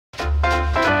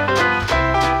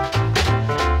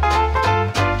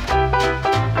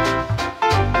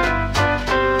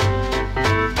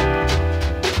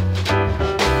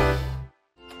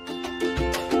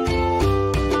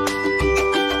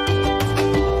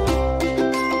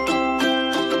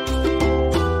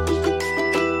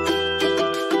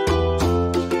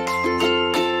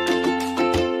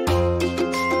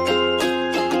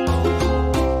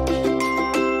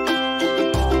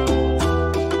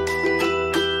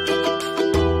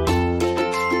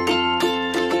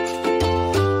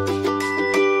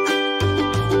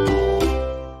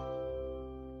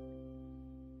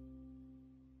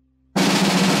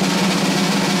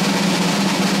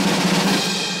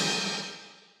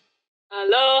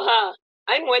Aloha!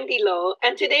 I'm Wendy Loh,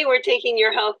 and today we're taking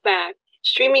your health back,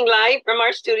 streaming live from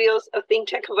our studios of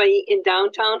ThinkTech Hawaii in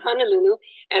downtown Honolulu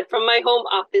and from my home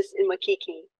office in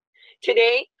Makiki.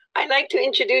 Today, I'd like to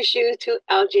introduce you to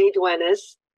LJ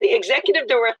Duenas, the Executive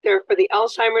Director for the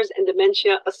Alzheimer's and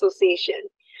Dementia Association.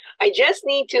 I just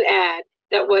need to add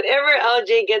that whatever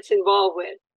LJ gets involved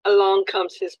with, along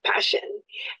comes his passion,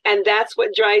 and that's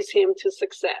what drives him to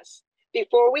success.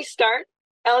 Before we start,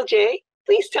 LJ,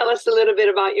 please tell us a little bit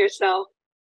about yourself.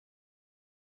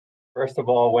 First of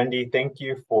all, Wendy, thank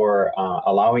you for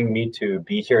allowing me to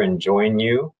be here and join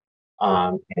you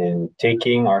in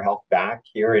taking our health back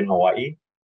here in Hawaii.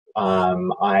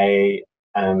 I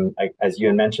am, as you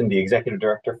had mentioned, the Executive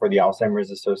Director for the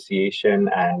Alzheimer's Association,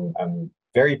 and I'm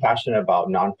very passionate about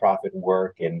nonprofit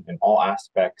work in all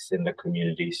aspects in the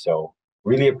community. So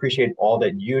really appreciate all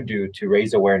that you do to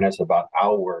raise awareness about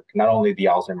our work, not only the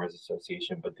Alzheimer's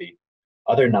Association, but the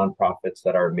other nonprofits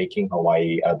that are making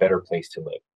Hawaii a better place to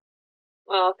live.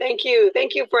 Well, thank you.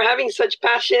 Thank you for having such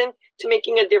passion to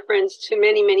making a difference to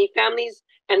many, many families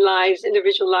and lives,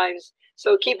 individual lives.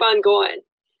 So keep on going.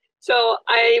 So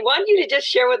I want you to just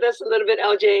share with us a little bit,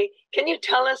 LJ. Can you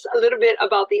tell us a little bit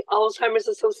about the Alzheimer's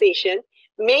Association,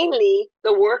 mainly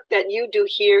the work that you do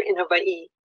here in Hawaii?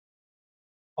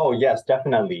 Oh, yes,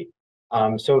 definitely.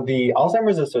 So the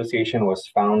Alzheimer's Association was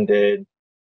founded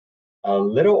a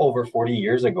little over 40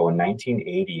 years ago in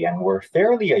 1980, and we're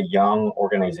fairly a young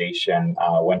organization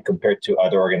when compared to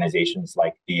other organizations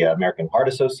like the American Heart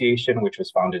Association, which was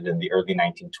founded in the early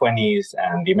 1920s,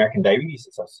 and the American Diabetes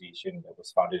Association that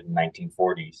was founded in the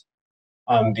 1940s.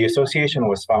 The association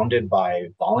was founded by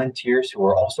volunteers who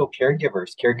were also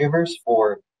caregivers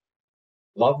for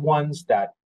loved ones that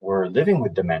were living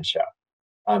with dementia.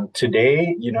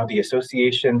 Today, the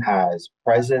association has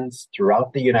presence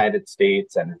throughout the United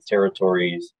States and its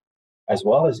territories, as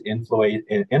well as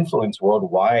influence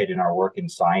worldwide in our work in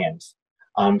science.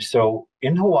 So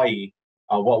in Hawaii,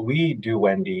 what we do,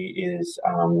 Wendy, is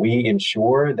we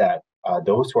ensure that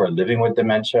those who are living with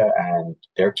dementia and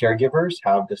their caregivers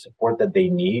have the support that they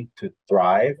need to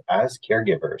thrive as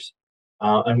caregivers.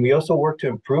 And we also work to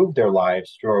improve their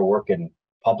lives through our work in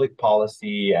public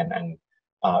policy and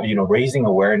raising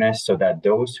awareness so that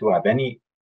those who have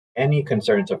any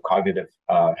concerns of cognitive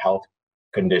health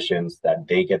conditions, that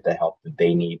they get the help that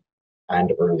they need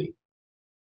and early.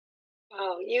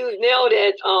 Wow, you nailed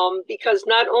it. Because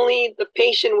not only the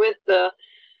patient with the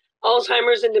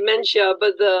Alzheimer's and dementia,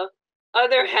 but the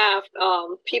other half,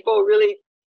 people really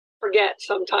forget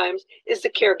sometimes, is the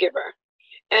caregiver.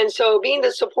 And so being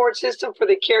the support system for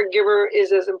the caregiver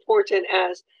is as important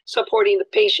as supporting the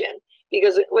patient.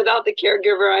 Because without the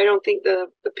caregiver, I don't think the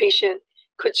patient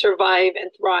could survive and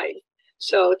thrive.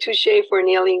 So touche for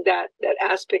nailing that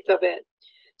aspect of it.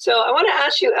 So I want to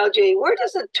ask you, LJ, where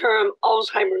does the term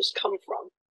Alzheimer's come from?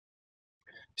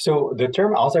 So the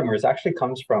term Alzheimer's actually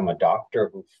comes from a doctor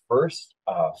who first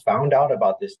found out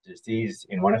about this disease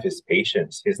in one of his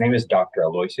patients. His name is Dr.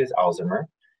 Aloysius Alzheimer.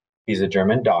 He's a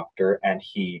German doctor, and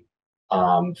he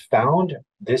found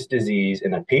this disease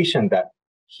in a patient that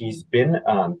he's been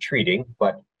treating,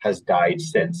 but has died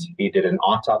since. He did an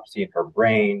autopsy in her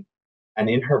brain, and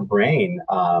in her brain,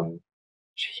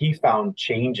 he found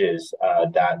changes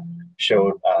that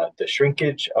showed the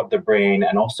shrinkage of the brain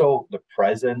and also the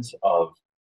presence of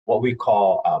what we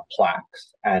call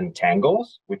plaques and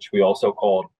tangles, which we also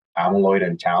call amyloid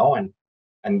and tau.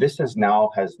 And this has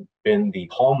been the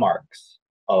hallmarks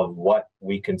of what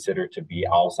we consider to be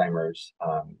Alzheimer's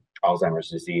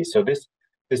disease. So this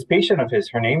patient of his,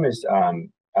 her name is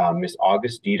Miss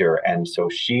August Dieter, and so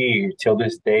she, till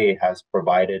this day, has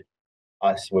provided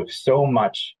us with so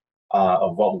much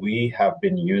of what we have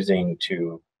been using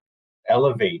to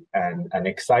elevate and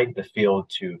excite the field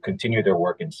to continue their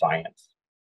work in science.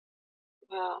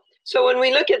 Wow. So when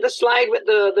we look at the slide with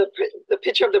the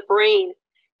picture of the brain,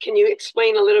 can you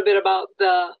explain a little bit about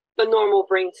the normal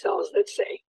brain cells, let's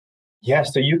say? Yeah,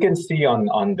 so you can see on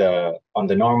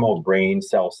the normal brain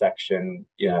cell section,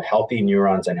 healthy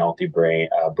neurons and healthy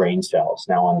brain cells.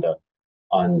 Now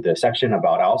on the section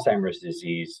about Alzheimer's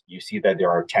disease, you see that there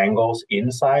are tangles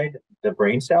inside the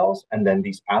brain cells, and then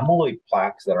these amyloid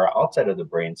plaques that are outside of the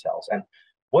brain cells. And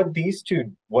what these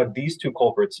two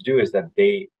culprits do is that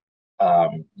they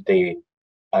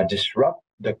disrupt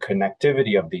the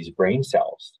connectivity of these brain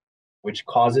cells, which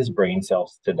causes brain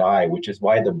cells to die, which is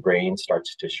why the brain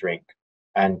starts to shrink.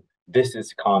 And this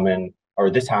is common,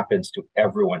 or this happens to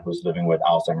everyone who's living with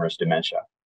Alzheimer's dementia.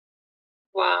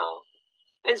 Wow.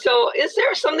 And so is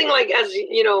there something like,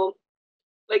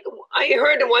 like I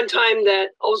heard at one time that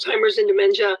Alzheimer's and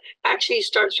dementia actually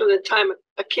starts from the time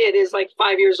a kid is like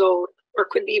 5 years old or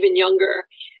could be even younger.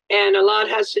 And a lot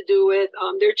has to do with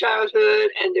their childhood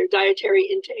and their dietary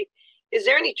intake. Is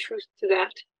there any truth to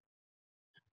that?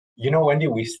 You know, Wendy,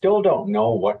 we still don't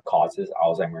know what causes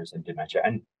Alzheimer's and dementia.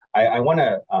 And I want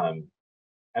to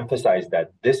emphasize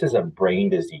that this is a brain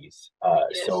disease. So,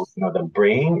 Yes. you know, the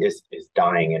brain is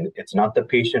dying, and it's not the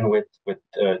patient with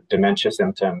dementia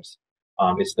symptoms.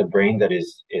 It's the brain that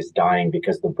is dying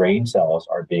because the brain cells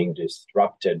are being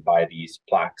disrupted by these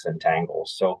plaques and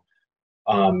tangles. So,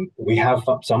 we have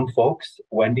some folks,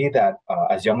 Wendy, that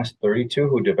as young as 32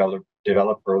 who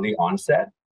develop early onset,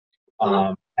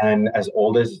 and as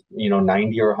old as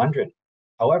 90 or 100.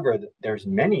 However, there's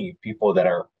many people that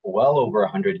are well over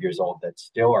 100 years old that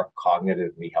still are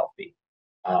cognitively healthy.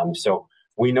 So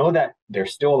we know that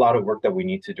there's still a lot of work that we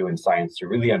need to do in science to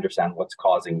really understand what's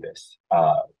causing this,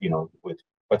 with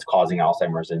what's causing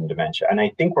Alzheimer's and dementia. And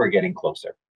I think we're getting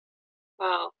closer.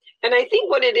 Wow. And I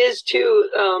think what it is too,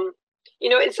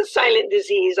 it's a silent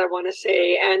disease, I want to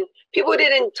say, and people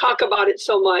didn't talk about it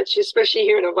so much, especially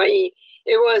here in Hawaii.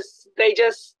 They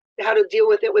just had to deal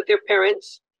with it with their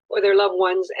parents or their loved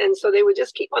ones. And so they would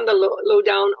just keep on the low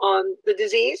down on the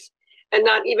disease and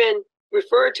not even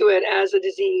refer to it as a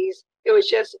disease. It was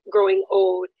just growing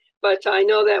old. But I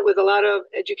know that with a lot of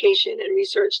education and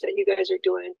research that you guys are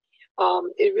doing,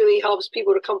 it really helps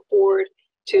people to come forward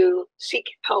to seek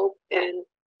help and,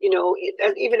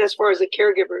 even as far as the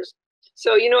caregivers.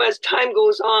 So, as time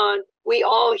goes on, we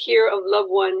all hear of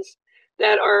loved ones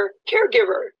that are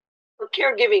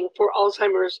caregiving for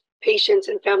Alzheimer's patients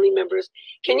and family members.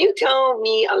 Can you tell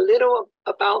me a little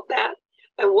about that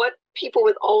and what people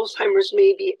with Alzheimer's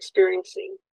may be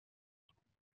experiencing?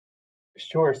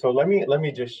 Sure. So let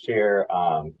me just share,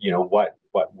 what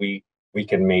we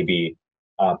can maybe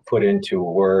put into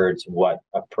words what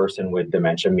a person with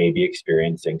dementia may be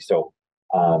experiencing. So,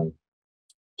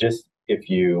 just if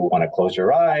you want to close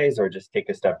your eyes or just take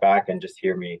a step back and just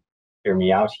hear me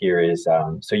out here is,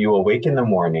 so you awake in the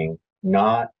morning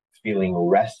not feeling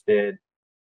rested,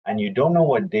 and you don't know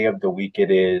what day of the week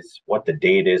it is, what the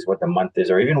date is, what the month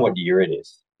is, or even what year it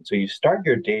is. So you start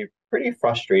your day pretty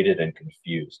frustrated and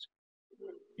confused.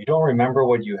 You don't remember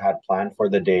what you had planned for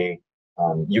the day.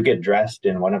 You get dressed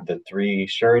in one of the three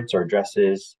shirts or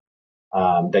dresses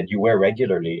that you wear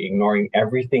regularly, ignoring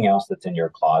everything else that's in your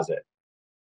closet.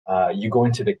 You go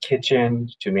into the kitchen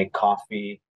to make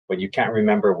coffee, but you can't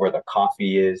remember where the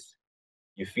coffee is.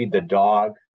 You feed the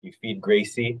dog, you feed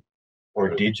Gracie, or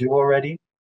did you already?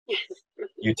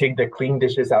 You take the clean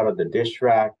dishes out of the dish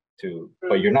rack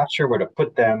but you're not sure where to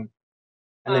put them.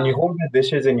 And then you hold the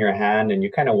dishes in your hand and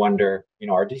you kind of wonder,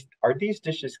 are these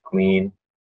dishes clean?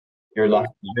 You're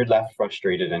left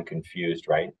frustrated and confused,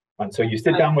 right? And so you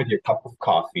sit down with your cup of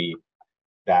coffee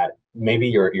that maybe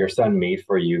your son made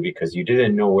for you because you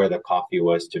didn't know where the coffee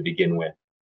was to begin with.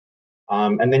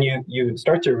 And then you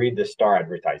start to read the Star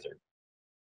Advertiser.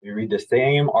 You read the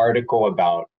same article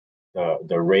about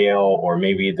the rail or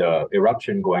maybe the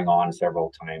eruption going on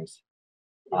several times.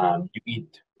 You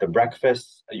eat the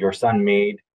breakfast your son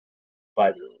made,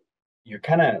 but you're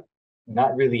kind of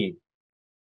not really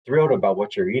thrilled about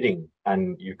what you're eating.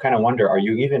 And you kind of wonder, are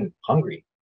you even hungry?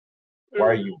 Why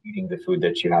are you eating the food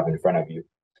that you have in front of you?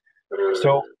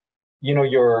 So,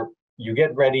 you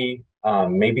get ready.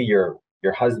 Maybe your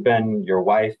husband, your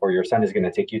wife, or your son is going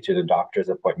to take you to the doctor's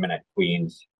appointment at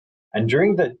Queens. And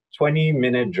during the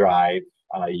 20-minute drive,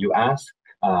 you ask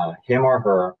him or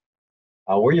her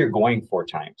where you're going 4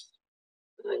 times.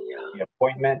 The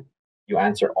appointment, you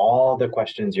answer all the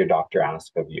questions your doctor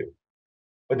asks of you.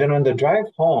 But then on the drive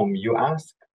home, you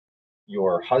ask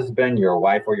your husband, your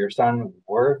wife, or your son,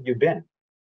 where have you been?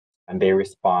 And they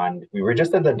respond, we were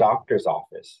just at the doctor's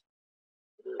office.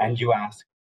 And you ask,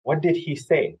 what did he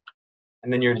say?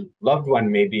 And then your loved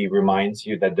one maybe reminds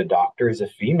you that the doctor is a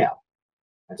female.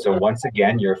 And so once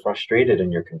again, you're frustrated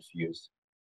and you're confused.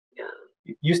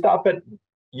 You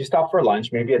stop for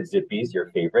lunch, maybe at Zippy's, your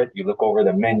favorite. You look over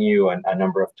the menu a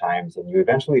number of times and you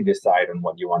eventually decide on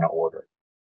what you want to order.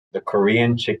 The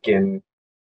Korean chicken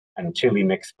and chili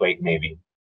mix plate, maybe.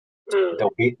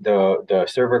 The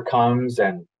server comes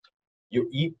and you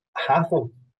eat half of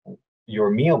your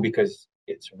meal because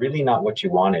it's really not what you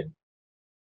wanted.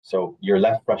 So you're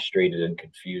left frustrated and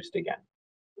confused again.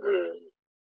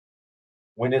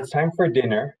 When it's time for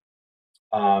dinner,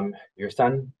 your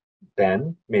son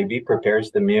Ben maybe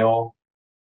prepares the meal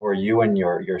for you and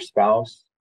your spouse,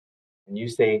 and you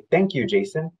say, "Thank you,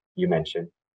 Jason," you mentioned.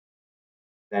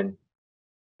 Then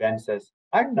Ben says,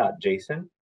 "I'm not Jason.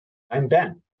 I'm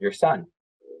Ben, your son."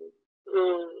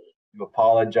 You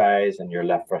apologize and you're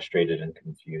left frustrated and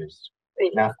confused.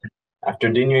 And After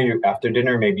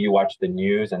dinner, maybe you watch the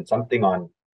news and something on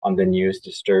the news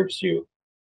disturbs you.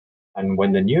 And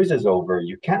when the news is over,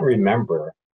 you can't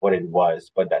remember what it was,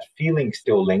 but that feeling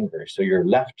still lingers. So you're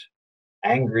left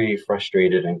angry,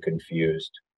 frustrated, and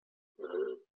confused.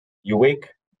 You wake,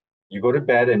 you go to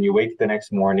bed and you wake the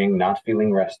next morning not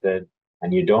feeling rested,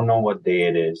 and you don't know what day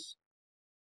it is.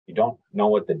 You don't know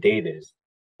what the date is,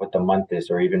 what the month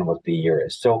is, or even what the year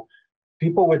is. So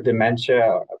people with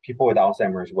dementia, people with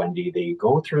Alzheimer's, Wendy, they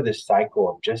go through this cycle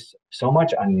of just so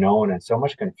much unknown and so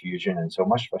much confusion and so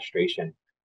much frustration.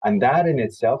 And that in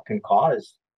itself can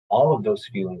cause all of those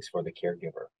feelings for the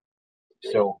caregiver.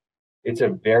 So it's a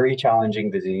very challenging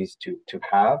disease to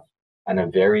have and a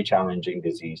very challenging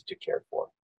disease to care for.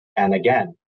 And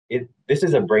again, this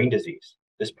is a brain disease.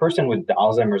 This person with the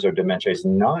Alzheimer's or dementia is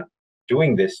not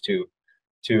doing this to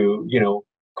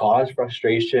cause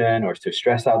frustration or to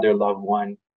stress out their loved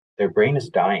one. Their brain is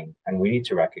dying, and we need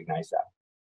to recognize that.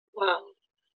 Wow.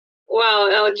 Wow,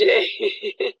 LJ.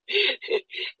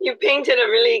 You painted a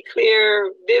really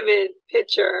clear, vivid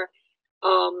picture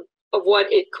of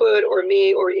what it could or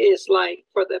may or is like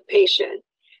for the patient.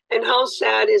 And how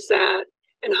sad is that?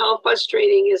 And how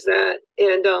frustrating is that?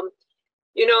 And,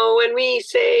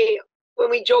 when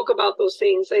we joke about those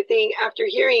things, I think after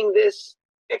hearing this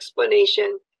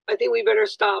explanation, I think we better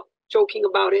stop joking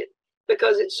about it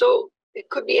because it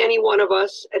could be any one of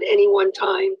us at any one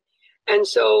time. And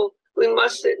so we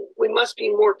must be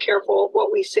more careful of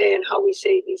what we say and how we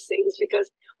say these things because,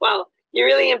 wow, you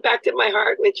really impacted my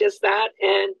heart with just that.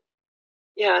 And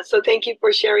yeah, so thank you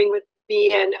for sharing with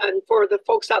me and for the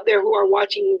folks out there who are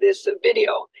watching this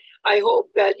video. I hope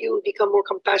that you become more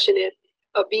compassionate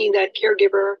of being that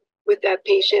caregiver with that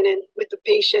patient and with the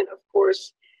patient, of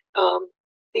course,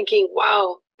 thinking,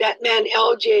 wow, that man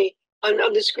LJ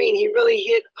on the screen, he really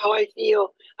hit how I feel.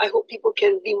 I hope people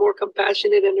can be more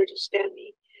compassionate and understand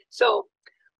me. So,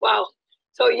 wow.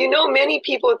 So, many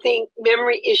people think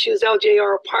memory issues, LJ,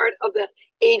 are a part of the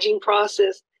aging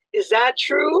process. Is that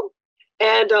true?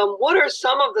 And what are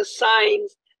some of the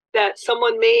signs that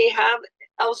someone may have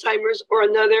Alzheimer's or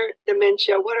another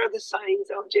dementia? What are the signs,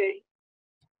 LJ?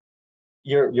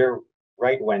 You're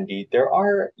right, Wendy. There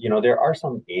are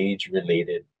some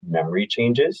age-related memory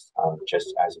changes,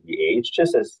 just as we age,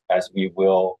 just as we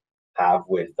will have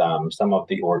with some of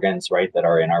the organs, right, that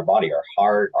are in our body, our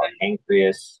heart, our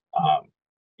pancreas,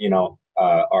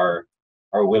 our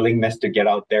willingness to get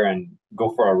out there and go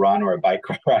for a run or a bike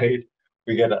ride.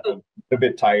 We get a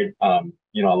bit tired, a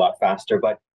lot faster.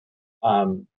 But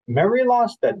memory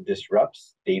loss that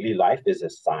disrupts daily life is a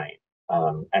sign.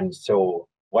 And so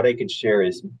what I could share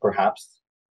is perhaps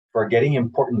forgetting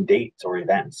important dates or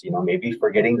events, maybe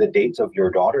forgetting the dates of your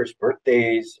daughter's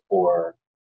birthdays or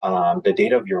the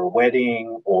date of your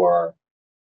wedding or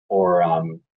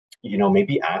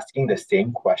maybe asking the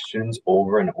same questions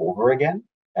over and over again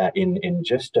in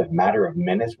just a matter of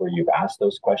minutes where you've asked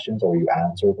those questions or you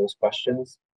answer those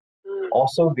questions.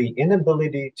 Also, the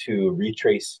inability to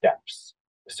retrace steps.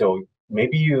 So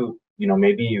maybe you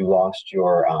lost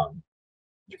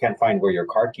you can't find where your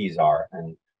car keys are,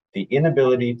 and the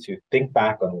inability to think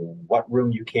back on what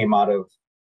room you came out of,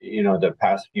 the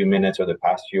past few minutes or the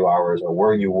past few hours or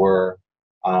where you were,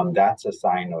 that's a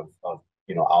sign of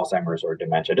Alzheimer's or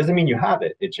dementia. It doesn't mean you have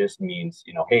it. It just means,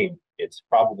 hey, it's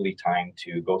probably time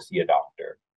to go see a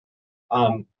doctor.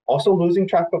 Also losing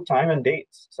track of time and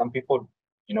dates. Some people,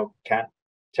 can't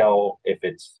tell if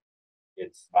it's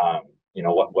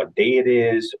what day it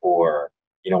is or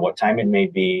what time it may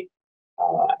be.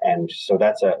 And so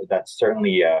that's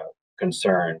certainly a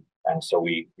concern. And so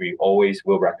we always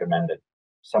will recommend that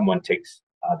someone takes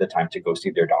the time to go see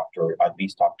their doctor or at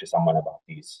least talk to someone about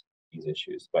these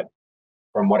issues. But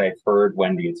from what I've heard,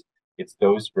 Wendy, it's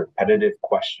those repetitive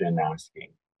question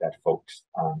asking that folks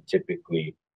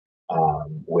typically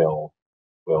will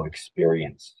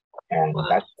experience. And Wow.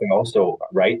 that can also,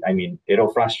 right? I mean,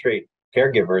 it'll frustrate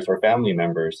caregivers or family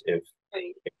members if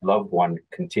Right. a loved one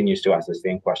continues to ask the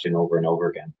same question over and over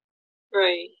again.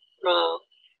 Right. Wow.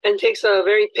 And takes a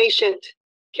very patient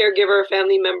caregiver,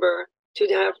 family member to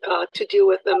have to deal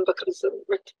with them because of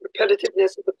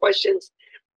repetitiveness of the questions.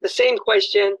 The same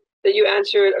question that you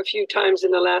answered a few times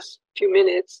in the last few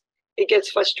minutes, it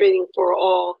gets frustrating for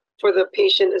the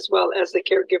patient as well as the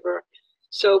caregiver.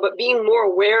 So, but being more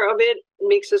aware of it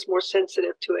makes us more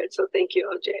sensitive to it. So thank you,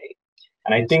 LJ.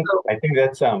 And I think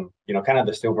that's kind of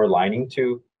the silver lining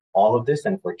to all of this,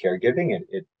 and for caregiving,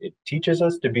 it teaches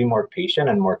us to be more patient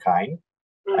and more kind.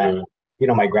 And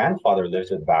my grandfather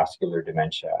lives with vascular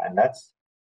dementia, and that's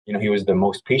he was the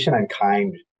most patient and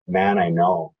kind man I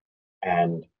know.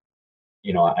 And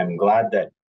I'm glad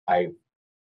that I've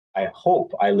I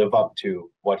hope I live up to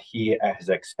what he has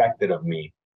expected of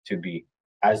me to be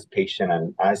as patient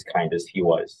and as kind as he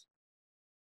was.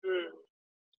 Mm,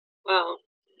 wow.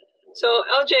 So,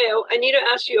 LJ, I need to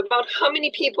ask you about how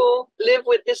many people live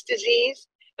with this disease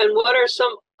and what are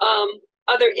some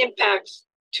other impacts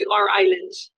to our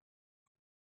islands?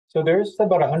 So there's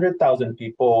about 100,000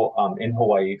 people in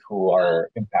Hawaii who Wow.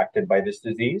 are impacted by this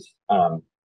disease.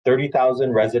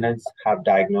 30,000 residents have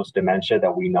diagnosed dementia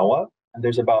that we know of, and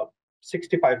there's about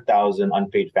 65,000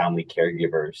 unpaid family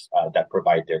caregivers that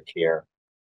provide their care.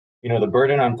 You know, the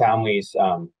burden on families,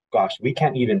 gosh, we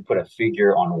can't even put a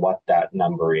figure on what that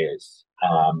number is.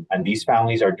 And these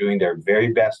families are doing their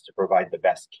very best to provide the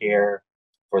best care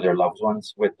for their loved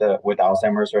ones with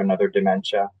Alzheimer's or another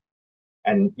dementia.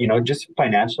 And you know, just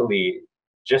financially,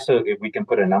 just so if we can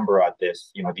put a number on this,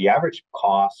 you know, the average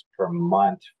cost per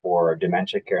month for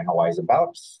dementia care in Hawaii is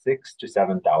about $6,000 to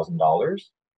 $7,000.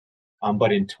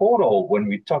 But in total, when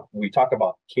we talk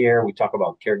about care, we talk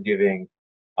about caregiving,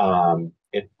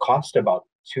 it costs about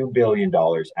 $2 billion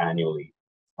annually,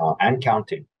 and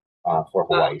counting, for Wow.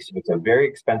 Hawaii. So it's a very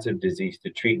expensive disease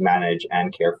to treat, manage,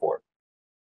 and care for.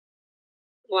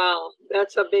 Wow.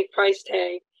 That's a big price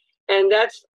tag. And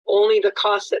that's only the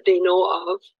cost that they know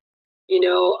of. You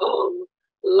know,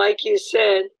 like you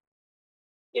said,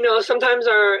 sometimes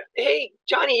hey,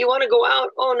 Johnny, you want to go out?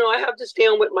 Oh, no, I have to stay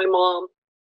home with my mom.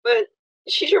 But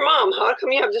she's your mom. How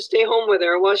come you have to stay home with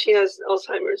her while she has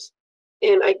Alzheimer's?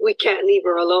 And we can't leave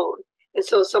her alone. And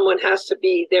so someone has to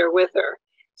be there with her.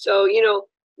 So,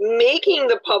 making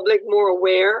the public more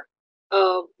aware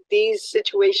of these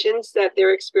situations that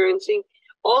they're experiencing,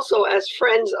 also as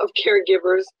friends of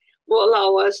caregivers, will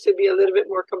allow us to be a little bit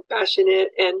more compassionate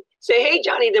and say, hey,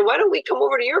 Johnny, then why don't we come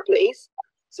over to your place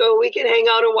so we can hang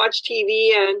out and watch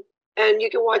TV and you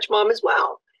can watch mom as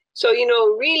well. So,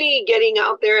 really getting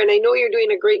out there, and I know you're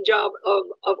doing a great job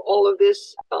of all of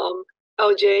this,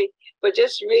 LJ, but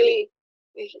just really,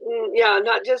 yeah,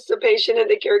 not just the patient and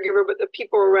the caregiver, but the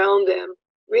people around them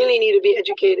really need to be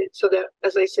educated so that,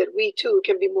 as I said, we too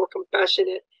can be more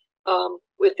compassionate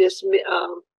with this,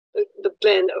 the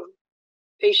blend of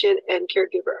patient and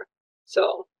caregiver.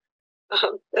 So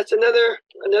that's another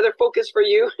focus for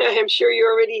you. I'm sure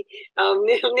you're already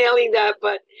nailing that,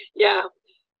 but yeah,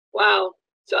 wow.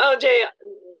 So LJ,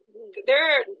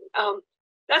 there,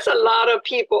 that's a lot of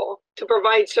people to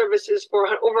provide services for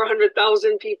over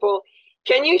 100,000 people.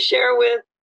 Can you share what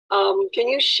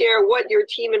your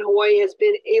team in Hawaii has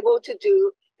been able to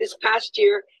do this past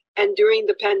year and during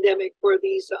the pandemic for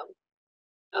these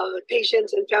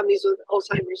patients and families with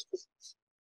Alzheimer's disease?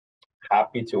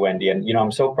 Happy to, Wendy. And, you know,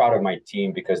 I'm so proud of my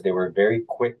team because they were very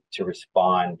quick to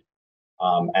respond.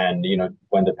 And, you know,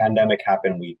 when the pandemic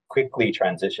happened, we quickly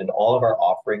transitioned all of our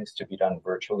offerings to be done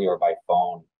virtually or by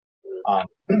phone. Um,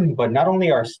 but not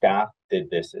only our staff did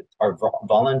this, our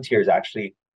volunteers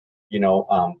actually, you know,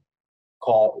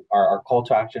 our call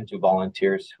to action to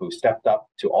volunteers who stepped up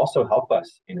to also help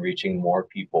us in reaching more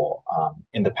people.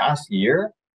 In the past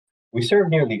year, we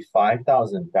served nearly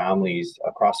 5,000 families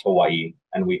across Hawaii,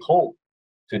 and we hope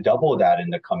to double that in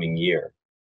the coming year.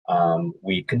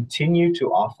 We continue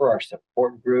to offer our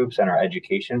support groups and our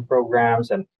education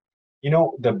programs. And, you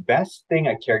know, the best thing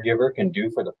a caregiver can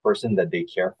do for the person that they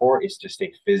care for is to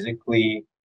stay physically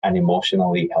and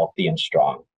emotionally healthy and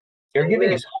strong. Caregiving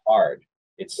Amen. is hard.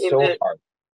 It's so Amen. hard.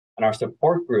 And our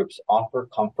support groups offer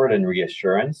comfort and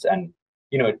reassurance. And,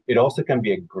 you know, it also can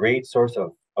be a great source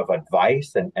of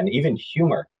advice and even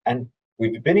humor. And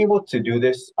we've been able to do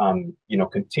this, you know,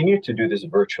 continue to do this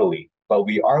virtually, but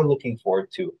we are looking forward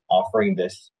to offering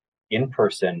this in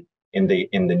person in the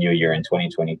new year in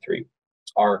 2023.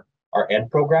 Our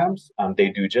ed programs, they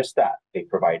do just that. They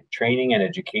provide training and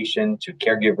education to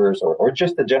caregivers or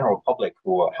just the general public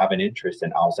who have an interest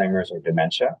in Alzheimer's or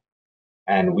dementia.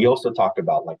 And we also talk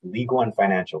about like legal and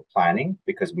financial planning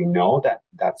because we know that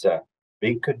that's a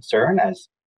big concern as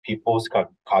people's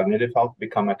cognitive health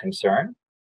become a concern.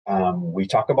 We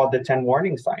talk about the 10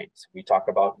 warning signs. We talk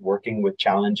about working with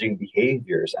challenging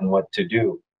behaviors and what to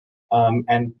do.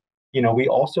 And, you know, we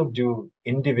also do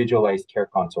individualized care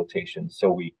consultations.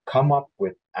 So we come up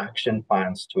with action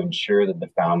plans to ensure that the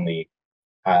family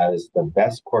has the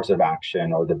best course of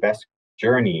action or the best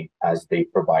journey as they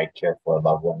provide care for a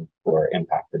loved one who are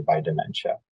impacted by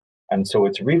dementia. And so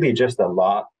it's really just a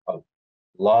lot of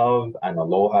love and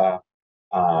aloha,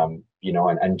 you know,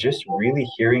 and just really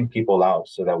hearing people out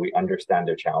so that we understand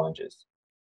their challenges.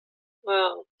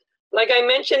 Wow. Like I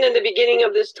mentioned in the beginning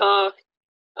of this talk,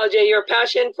 LJ, your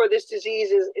passion for this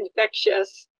disease is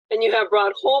infectious, and you have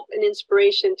brought hope and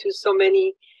inspiration to so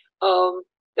many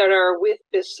that are with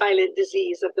this silent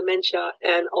disease of dementia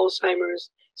and Alzheimer's.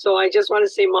 So I just want to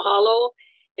say mahalo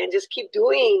and just keep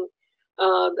doing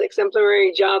the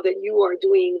exemplary job that you are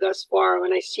doing thus far.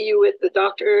 When I see you with the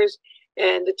doctors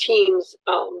and the teams,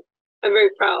 I'm very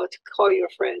proud to call you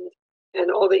a friend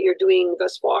and all that you're doing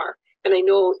thus far. And I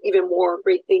know even more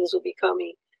great things will be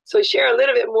coming. So share a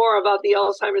little bit more about the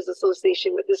Alzheimer's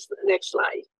Association with this next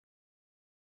slide.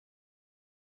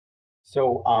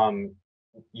 So,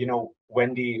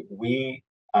 Wendy,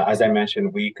 as I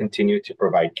mentioned, we continue to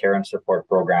provide care and support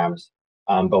programs,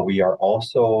 but we are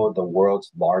also the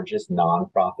world's largest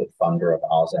nonprofit funder of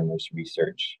Alzheimer's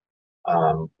research.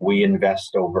 We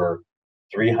invest over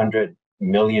 $300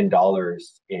 million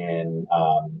in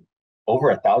over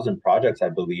 1,000 projects, I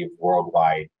believe,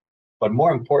 worldwide. But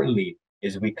more importantly,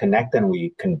 is we connect and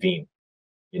we convene.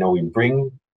 We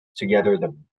bring together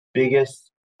the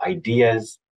biggest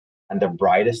ideas and the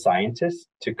brightest scientists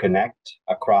to connect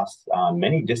across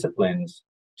many disciplines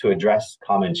to address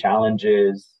common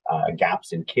challenges,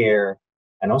 gaps in care,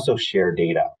 and also share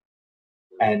data.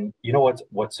 And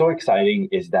what's so exciting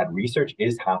is that research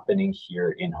is happening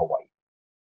here in Hawaii,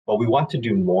 but we want to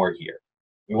do more here.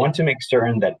 We want to make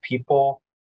certain that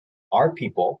our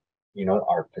people,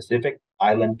 our Pacific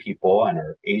Island people and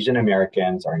our Asian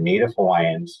Americans, our Native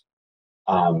Hawaiians,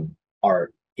 are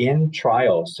in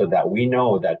trials so that we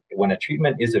know that when a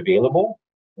treatment is available,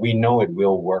 we know it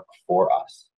will work for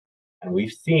us. And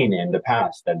we've seen in the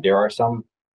past that there are some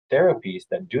therapies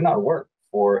that do not work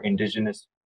for indigenous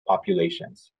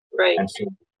populations. Right. And so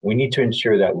we need to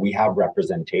ensure that we have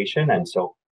representation. And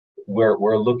so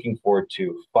we're looking forward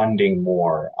to funding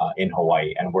more in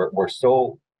Hawaii. And we're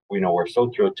so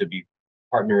thrilled to be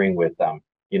partnering with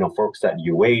folks at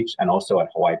UH and also at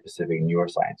Hawaii Pacific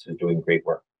Neuroscience, who's doing great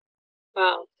work.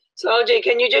 Wow. So LJ,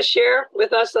 can you just share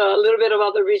with us a little bit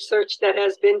about the research that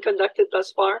has been conducted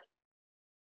thus far?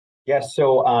 Yes.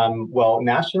 So,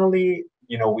 nationally,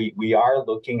 we are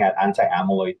looking at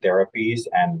anti-amyloid therapies,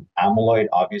 and amyloid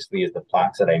obviously is the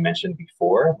plaques that I mentioned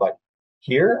before. But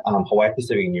here, Hawaii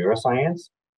Pacific Neuroscience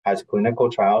has clinical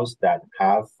trials that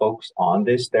have folks on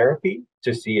this therapy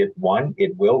to see if, one,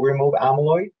 it will remove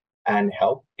amyloid and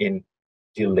help in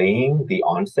delaying the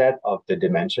onset of the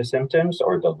dementia symptoms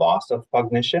or the loss of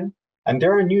cognition. And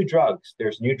there are new drugs.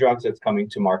 There's new drugs that's coming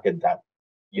to market that,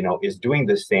 is doing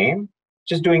the same,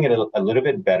 just doing it a little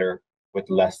bit better with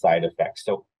less side effects.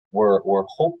 So we're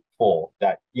hopeful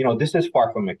that, this is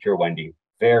far from a cure, Wendy,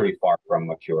 very far from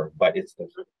a cure, but it's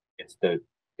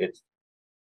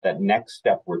that next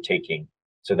step we're taking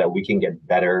so that we can get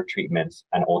better treatments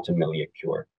and ultimately a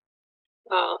cure.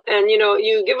 And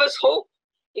you give us hope.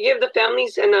 You give the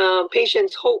families and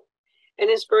patients hope and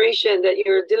inspiration that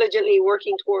you're diligently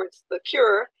working towards the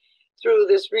cure through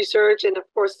this research and, of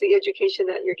course, the education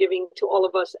that you're giving to all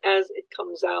of us as it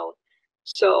comes out.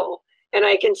 So, and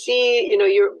I can see,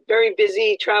 you're very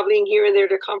busy traveling here and there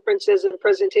to conferences and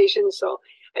presentations. So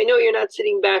I know you're not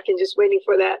sitting back and just waiting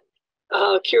for that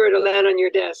cure to land on your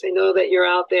desk. I know that you're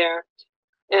out there.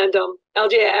 And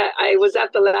LJ, I was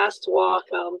at the last walk,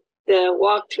 the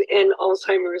Walk to End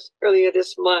Alzheimer's earlier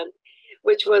this month,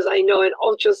 which was, I know, an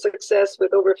ultra success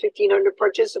with over 1,500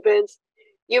 participants.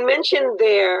 You mentioned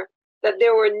there that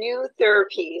there were new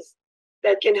therapies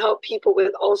that can help people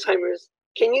with Alzheimer's.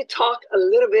 Can you talk a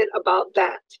little bit about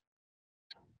that?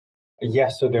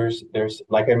 Yes, so there's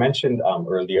like I mentioned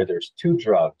earlier, there's two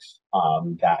drugs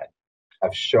that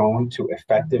have shown to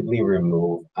effectively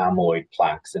remove amyloid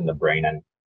plaques in the brain. And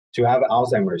to have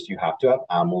Alzheimer's, you have to have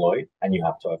amyloid and you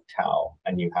have to have tau,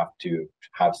 and you have to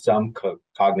have some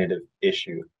cognitive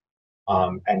issue.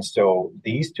 And so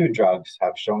these two drugs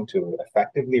have shown to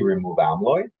effectively remove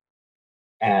amyloid.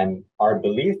 And our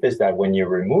belief is that when you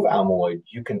remove amyloid,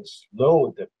 you can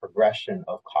slow the progression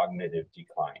of cognitive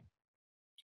decline.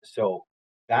 So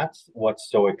that's what's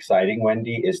so exciting,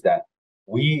 Wendy, is that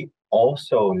we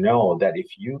also know that if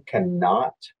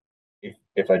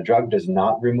a drug does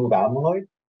not remove amyloid,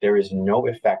 there is no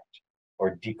effect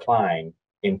or decline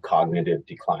in cognitive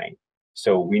decline.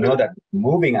 So we know that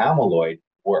removing amyloid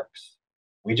works.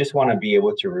 We just want to be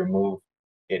able to remove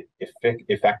it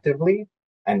effectively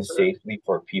and safely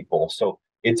for people. So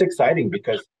it's exciting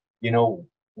because,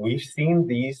 we've seen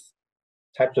these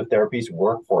types of therapies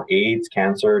work for AIDS,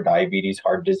 cancer, diabetes,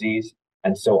 heart disease.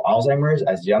 And so Alzheimer's,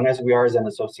 as young as we are as an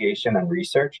association and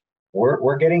research,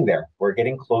 we're getting there. We're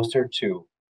getting closer to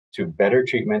better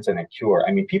treatments and a cure.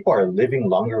 I mean, people are living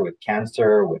longer with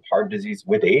cancer, with heart disease,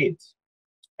 with AIDS.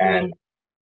 And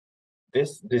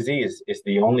this disease is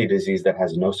the only disease that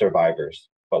has no survivors,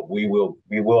 but we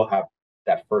will have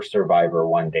that first survivor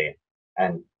one day.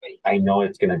 And I know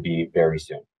it's going to be very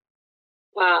soon.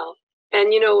 Wow.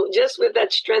 And just with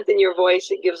that strength in your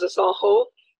voice, it gives us all hope,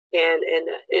 and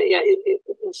yeah, it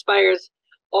inspires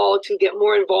all to get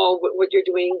more involved with what you're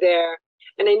doing there.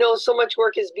 And I know so much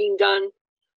work is being done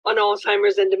on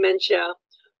Alzheimer's and dementia.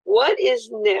 What is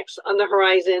next on the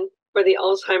horizon for the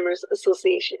Alzheimer's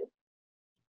Association?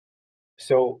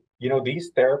 So,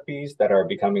 these therapies that are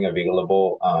becoming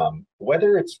available,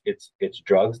 whether it's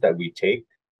drugs that we take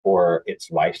or it's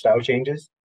lifestyle changes,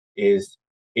 it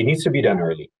needs to be done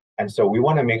early. And so we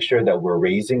want to make sure that we're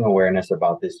raising awareness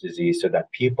about this disease so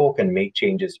that people can make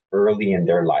changes early in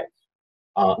their life.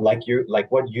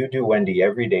 Like what you do, Wendy,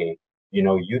 every day.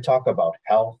 You talk about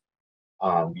health.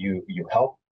 You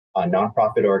help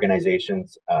nonprofit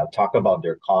organizations talk about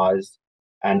their cause.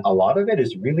 And a lot of it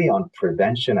is really on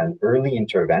prevention and early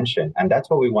intervention. And that's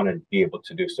what we want to be able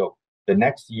to do. So the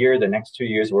next year, the next 2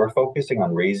 years, we're focusing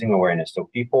on raising awareness so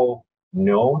people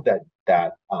know that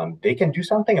they can do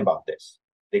something about this.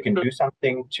 They can do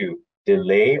something to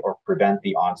delay or prevent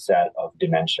the onset of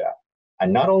dementia.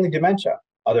 And not only dementia,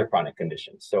 other chronic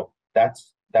conditions. So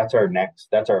that's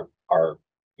our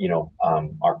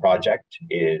project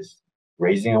is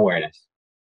raising awareness.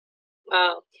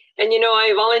 Wow. And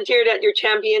I volunteered at your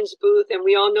Champions booth, and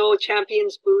we all know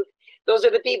Champions booth. Those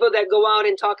are the people that go out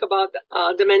and talk about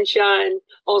dementia and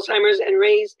Alzheimer's and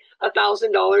raise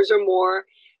 $1,000 or more.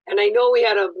 And I know we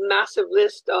had a massive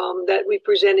list that we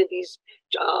presented these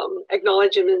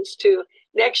acknowledgements to.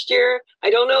 Next year, I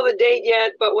don't know the date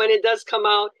yet, but when it does come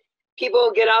out,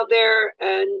 people get out there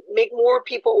and make more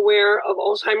people aware of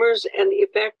Alzheimer's and the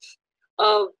effects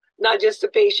of not just the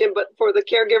patient, but for the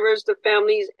caregivers, the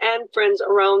families, and friends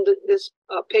around this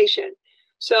patient.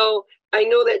 So I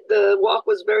know that the walk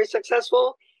was very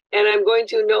successful, and I'm going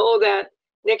to know that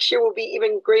next year will be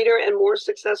even greater and more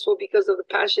successful because of the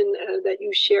passion that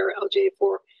you share, LJ,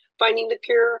 for finding the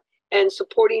cure and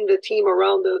supporting the team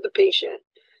around the patient.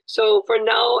 So for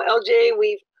now, LJ,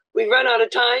 we've run out of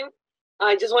time.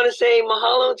 I just want to say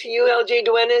mahalo to you, LJ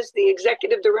Duenas, the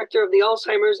Executive Director of the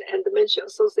Alzheimer's and Dementia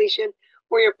Association,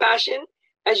 for your passion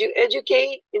as you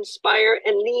educate, inspire,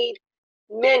 and lead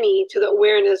many to the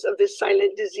awareness of this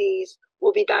silent disease.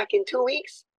 We'll be back in 2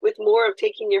 weeks with more of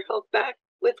Taking Your Health Back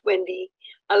with Wendy.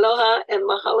 Aloha and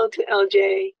mahalo to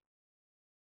LJ.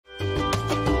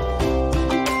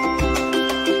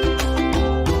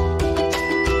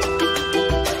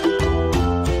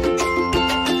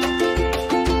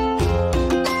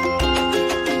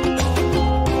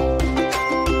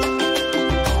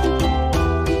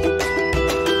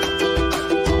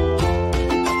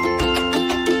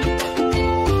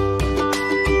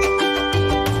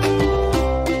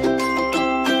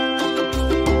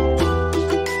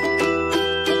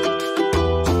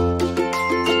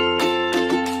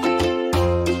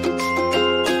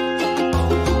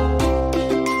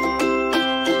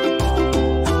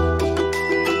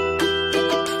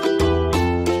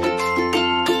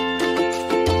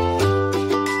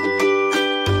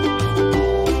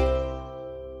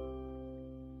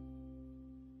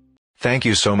 Thank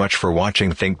you so much for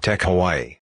watching ThinkTech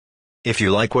Hawaii. If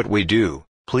you like what we do,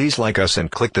 please like us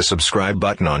and click the subscribe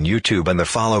button on YouTube and the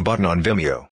follow button on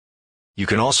Vimeo. You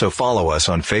can also follow us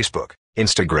on Facebook,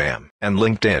 Instagram, and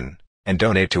LinkedIn, and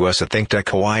donate to us at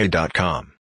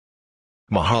thinktechhawaii.com.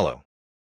 Mahalo.